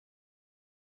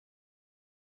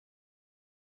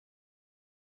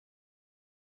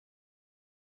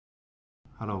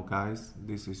Hello guys,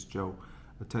 this is Joe,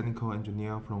 a technical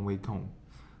engineer from 2.WECON.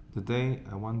 Today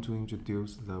I want to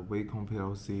introduce the 2.WECON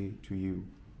PLC to you.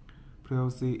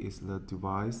 PLC is the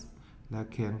device that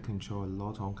can control a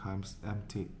lot of kinds of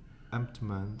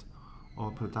employment or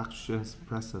production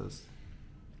processes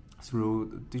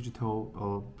through digital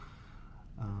or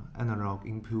analog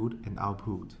input and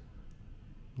output.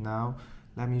 Now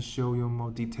let me show you more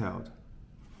detailed.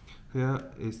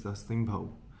 Here is the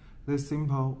symbol. This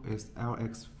symbol is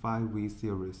LX3V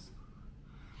series.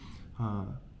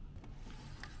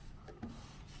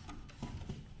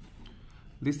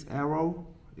 This arrow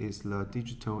is the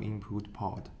digital input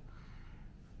port,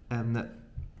 and the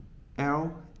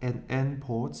L and N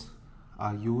ports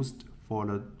are used for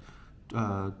the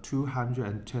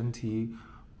 220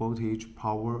 voltage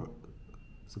power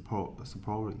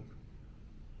supply.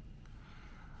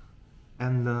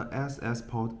 And the SS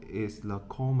port is the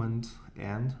common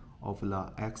end of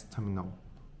the X terminal.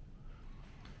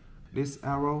 This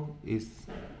arrow is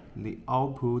the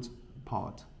output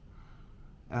port,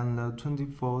 and the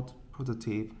 20-volt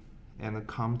positive and the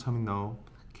COM terminal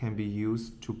can be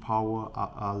used to power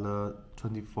other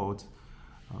 20-volt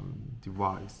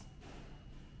device.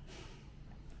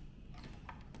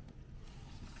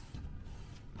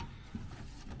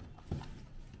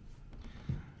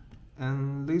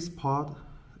 And this port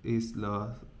is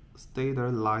the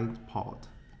stator light port.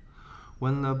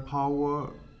 When the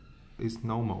power is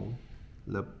normal,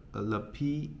 the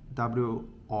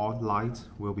PWR light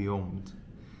will be on.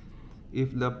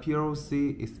 If the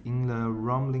PLC is in the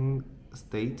rumbling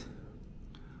state,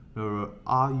 the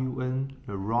RUN,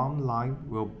 the ROM light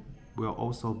will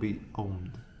also be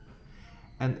on.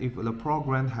 And if the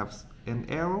program has an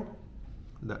error,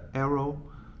 the error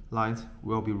light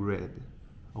will be red.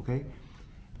 Okay,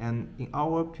 and in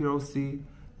our PLC,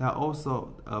 there are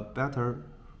also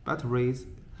batteries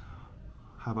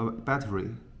have a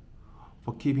battery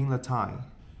for keeping the time.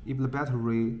 If the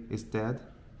battery is dead,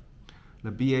 the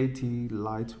BAT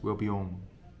light will be on.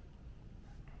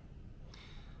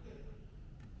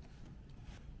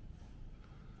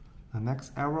 The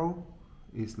next arrow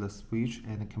is the switch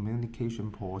and the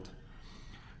communication port.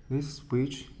 This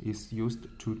switch is used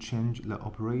to change the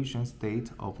operation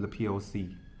state of the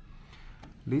PLC.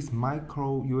 This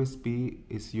micro USB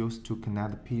is used to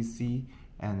connect the PC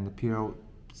and the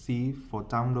PLC for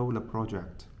download the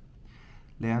project.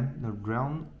 Then the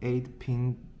round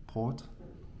 8-pin port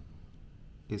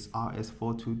is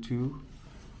RS422,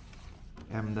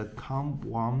 and the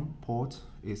COM1 port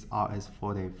is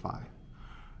RS485.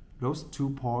 Those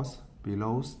two ports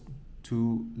belong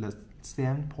to the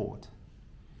same port,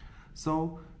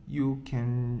 so you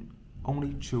can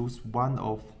only choose one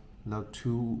of the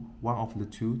two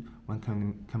when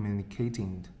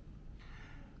communicating.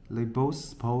 They both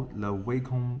support the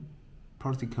 2.WECON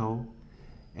protocol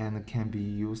and can be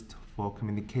used for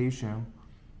communication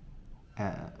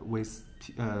with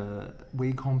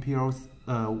 2.WECON PLC,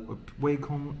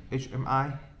 2.WECON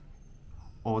HMI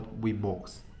or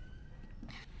VBox.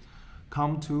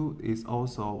 COM2 is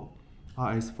also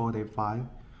RS485,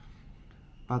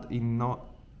 but it not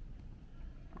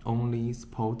only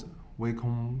supports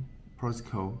 2.WECON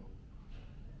protocol,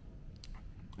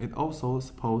 it also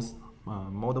supports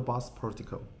Modbus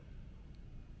protocol.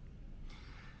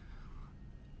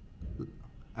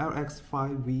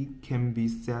 LX3V can be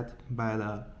set by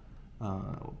the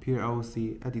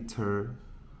PLC editor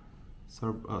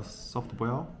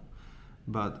software,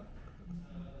 but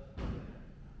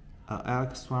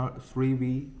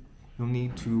LX3V you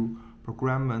need to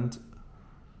program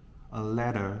a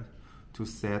ladder to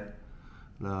set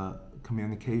the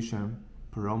communication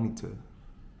parameter.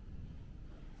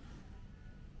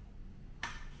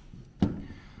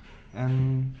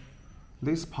 And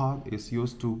this part is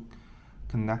used to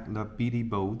connect the BD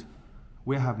board.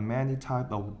 We have many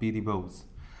types of BD boards,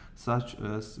 such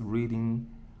as reading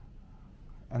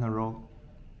analog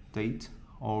data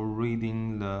or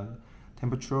reading the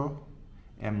temperature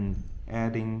and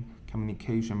adding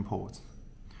communication ports.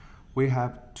 We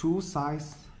have two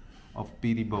sizes of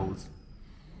BD boards.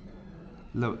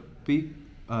 The big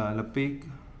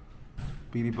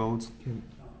BD boards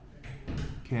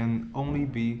can only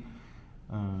be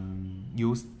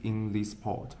used in this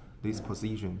port, this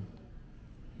position.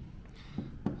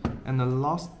 And the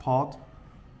last port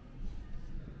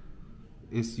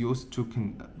is used to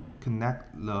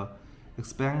connect the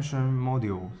expansion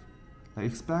module. The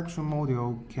expansion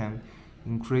module can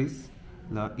increase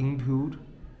the input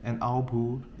and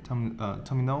output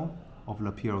terminal of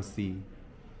the PLC,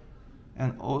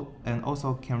 and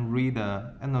also can read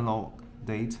the analog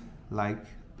data like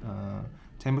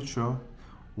temperature,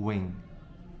 wind.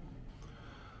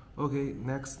 Okay,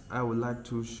 next I would like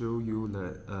to show you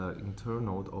the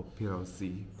internal of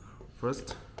PLC.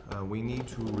 First, we need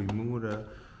to remove the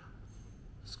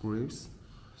screws,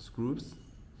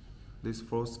 these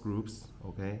 4 screws,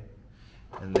 okay,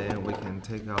 and then we can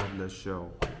take out the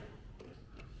shell.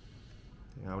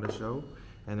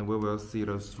 And we will see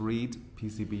the 3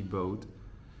 PCB board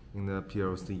in the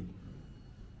PLC.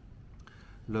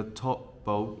 The top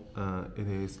board, it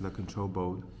is the control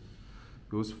board,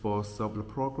 used for the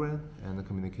program and the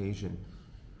communication.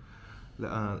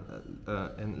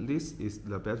 And this is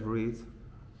the battery,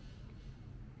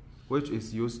 which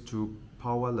is used to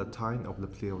power the time of the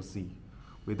PLC.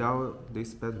 Without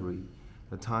this battery,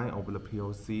 the time of the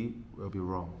PLC will be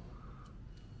wrong.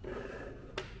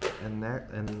 And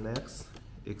next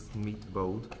is mid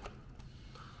board.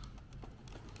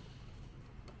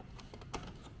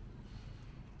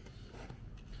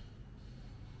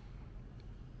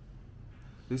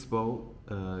 This board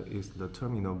is the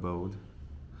terminal board,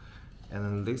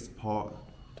 and this part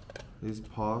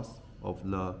of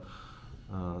the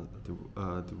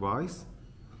device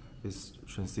is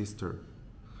transistor,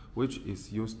 which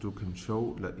is used to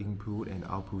control the input and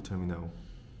output terminal.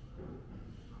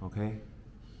 Okay.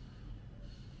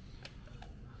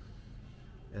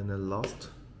 And the last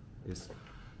is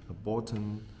the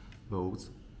bottom board,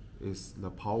 is the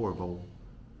power board,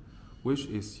 which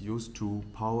is used to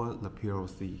power the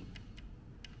PLC.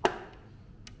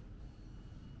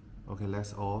 Okay,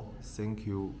 that's all. Thank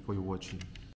you for your watching.